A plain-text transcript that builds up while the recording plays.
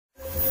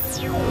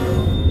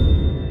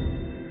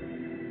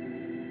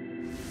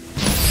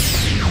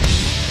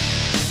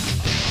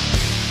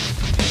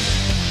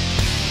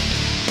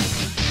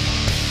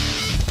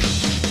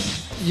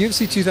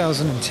UFC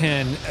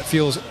 2010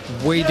 feels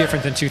way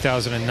different than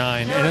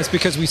 2009, and that's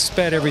because we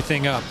sped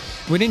everything up.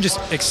 We didn't just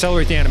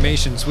accelerate the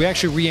animations, we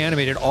actually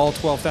reanimated all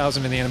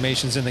 12,000 of the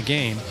animations in the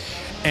game.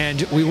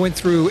 And we went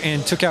through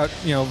and took out,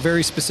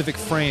 very specific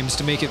frames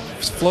to make it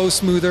flow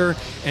smoother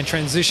and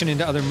transition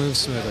into other moves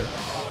smoother.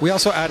 We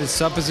also added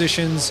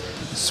sub-positions,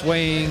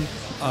 swaying,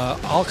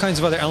 all kinds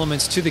of other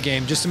elements to the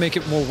game just to make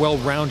it more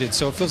well-rounded,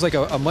 so it feels like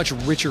a much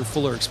richer,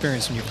 fuller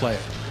experience when you play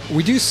it.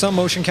 We do some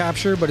motion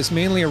capture, but it's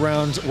mainly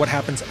around what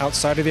happens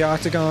outside of the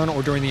octagon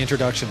or during the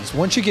introductions.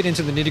 Once you get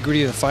into the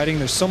nitty-gritty of the fighting,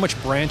 there's so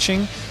much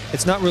branching,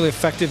 it's not really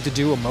effective to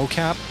do a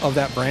mocap of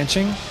that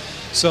branching.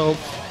 So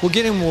we'll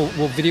get in,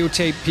 we'll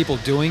videotape people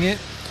doing it,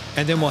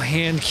 and then we'll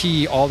hand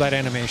key all that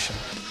animation.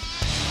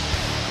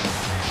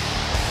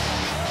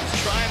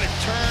 Just trying to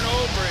turn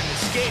over and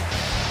escape.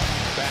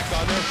 Back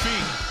on their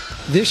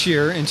feet. This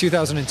year, in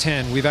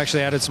 2010, we've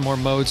actually added some more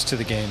modes to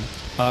the game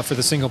for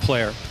the single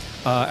player,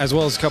 as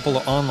well as a couple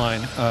of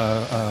online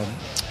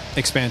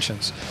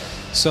expansions.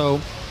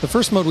 So the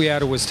first mode we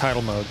added was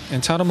title mode,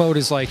 and title mode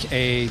is like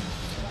a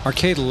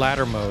arcade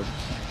ladder mode.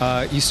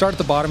 You start at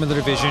the bottom of the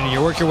division and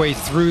you work your way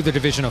through the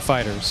division of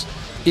fighters.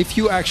 If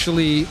you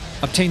actually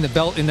obtain the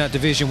belt in that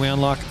division, we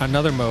unlock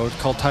another mode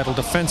called title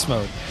defense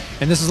mode.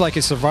 And this is like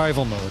a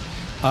survival mode.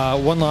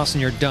 One loss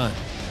and you're done,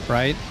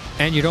 right?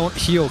 And you don't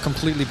heal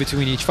completely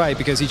between each fight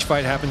because each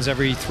fight happens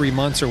every 3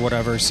 months or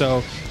whatever.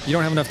 So you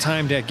don't have enough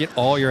time to get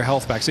all your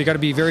health back. So you got to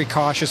be very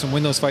cautious and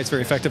win those fights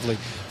very effectively.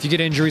 If you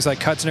get injuries like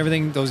cuts and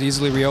everything, those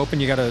easily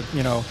reopen. You got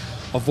to,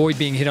 avoid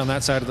being hit on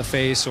that side of the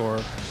face or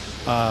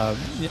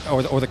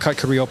the cut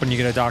could reopen and you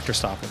get a doctor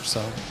stopper.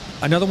 So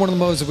another one of the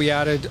modes that we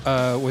added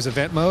was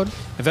event mode.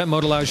 Event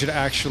mode allows you to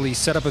actually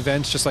set up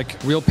events just like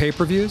real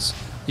pay-per-views.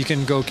 You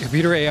can go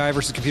computer AI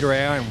versus computer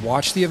AI and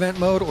watch the event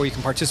mode, or you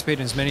can participate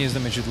in as many of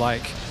them as you'd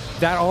like.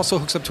 That also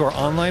hooks up to our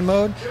online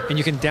mode, and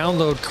you can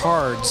download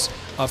cards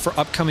for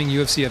upcoming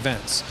UFC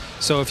events.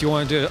 So if you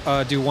want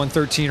to do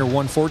 113 or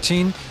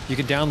 114, you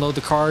can download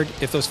the card.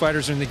 If those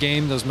fighters are in the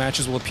game, those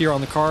matches will appear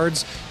on the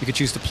cards. You can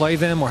choose to play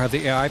them or have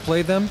the AI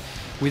play them.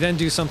 We then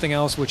do something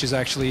else, which is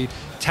actually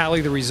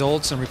tally the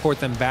results and report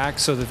them back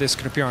so that this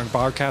can appear on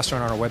broadcast or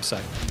on our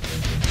website.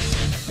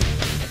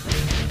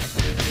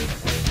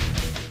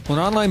 Well,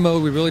 in online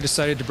mode, we really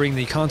decided to bring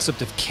the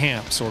concept of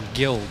camps or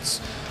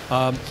guilds.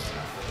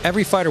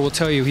 Every fighter will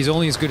tell you he's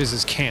only as good as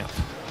his camp,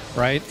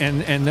 right?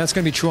 And that's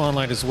going to be true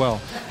online as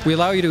well. We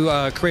allow you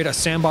to create a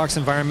sandbox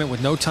environment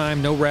with no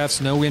time, no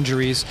refs, no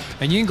injuries,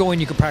 and you can go in,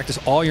 you can practice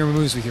all your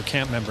moves with your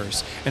camp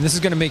members, and this is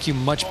going to make you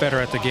much better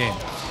at the game.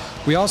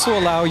 We also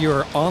allow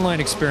your online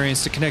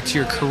experience to connect to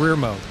your career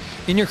mode.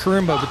 In your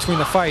career mode, between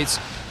the fights,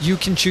 you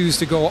can choose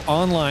to go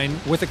online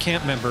with a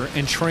camp member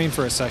and train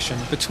for a session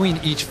between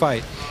each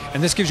fight.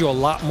 And this gives you a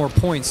lot more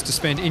points to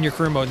spend in your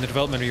career mode in the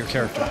development of your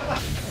character.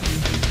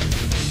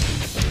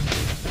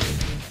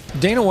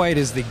 Dana White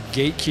is the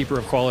gatekeeper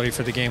of quality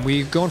for the game.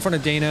 We go in front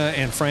of Dana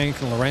and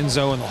Frank and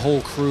Lorenzo and the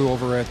whole crew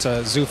over at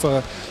Zuffa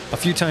a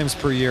few times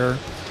per year.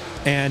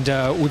 And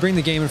we bring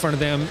the game in front of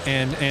them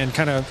and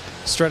kind of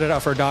strut it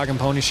out for a dog and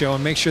pony show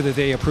and make sure that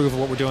they approve of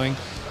what we're doing.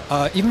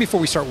 Even before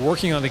we start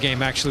working on the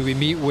game, actually, we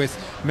meet with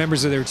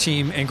members of their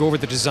team and go over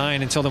the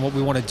design and tell them what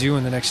we want to do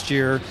in the next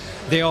year.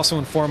 They also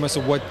inform us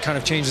of what kind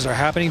of changes are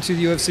happening to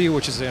the UFC,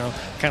 which is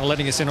kind of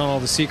letting us in on all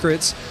the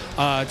secrets.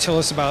 Tell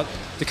us about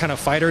the kind of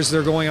fighters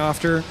they're going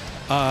after.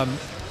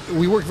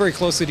 We work very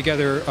closely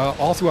together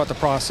all throughout the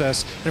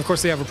process, and of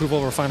course they have approval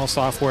of our final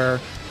software,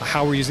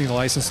 how we're using the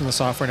license and the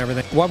software and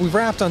everything. While we've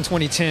wrapped on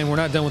 2010, we're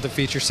not done with the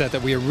feature set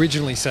that we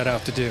originally set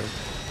out to do.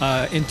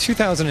 In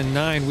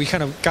 2009, we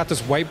kind of got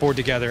this whiteboard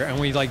together and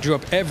we drew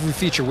up every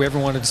feature we ever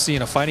wanted to see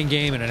in a fighting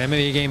game, in an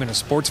MMA game, in a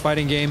sports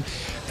fighting game,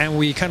 and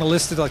we kind of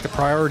listed the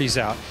priorities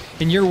out.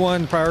 In year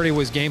one, the priority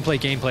was gameplay,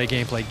 gameplay,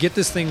 gameplay. Get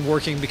this thing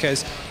working,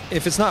 because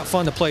if it's not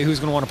fun to play, who's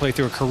going to want to play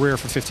through a career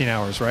for 15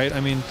 hours, right? I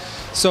mean,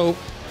 so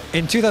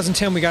in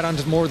 2010, we got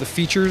onto more of the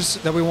features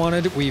that we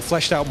wanted. We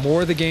fleshed out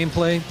more of the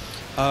gameplay.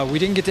 We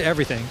didn't get to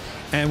everything,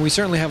 and we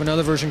certainly have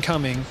another version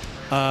coming,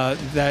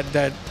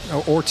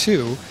 or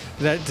two,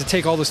 to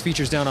take all those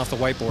features down off the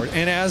whiteboard.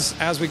 And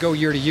as we go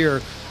year to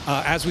year,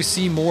 as we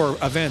see more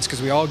events,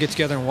 because we all get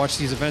together and watch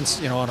these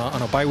events,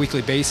 on a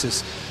bi-weekly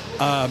basis,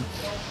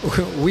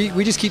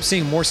 we just keep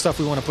seeing more stuff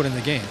we want to put in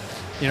the game.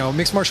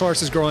 Mixed martial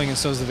arts is growing, and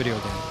so is the video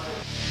game.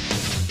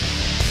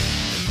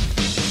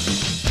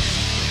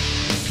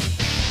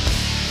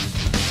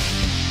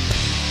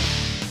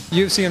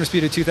 UFC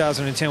Undisputed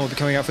 2010 will be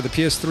coming out for the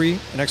PS3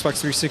 and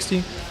Xbox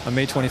 360 on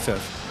May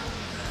 25th.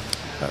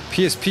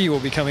 PSP will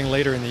be coming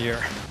later in the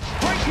year.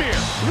 Right here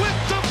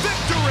with the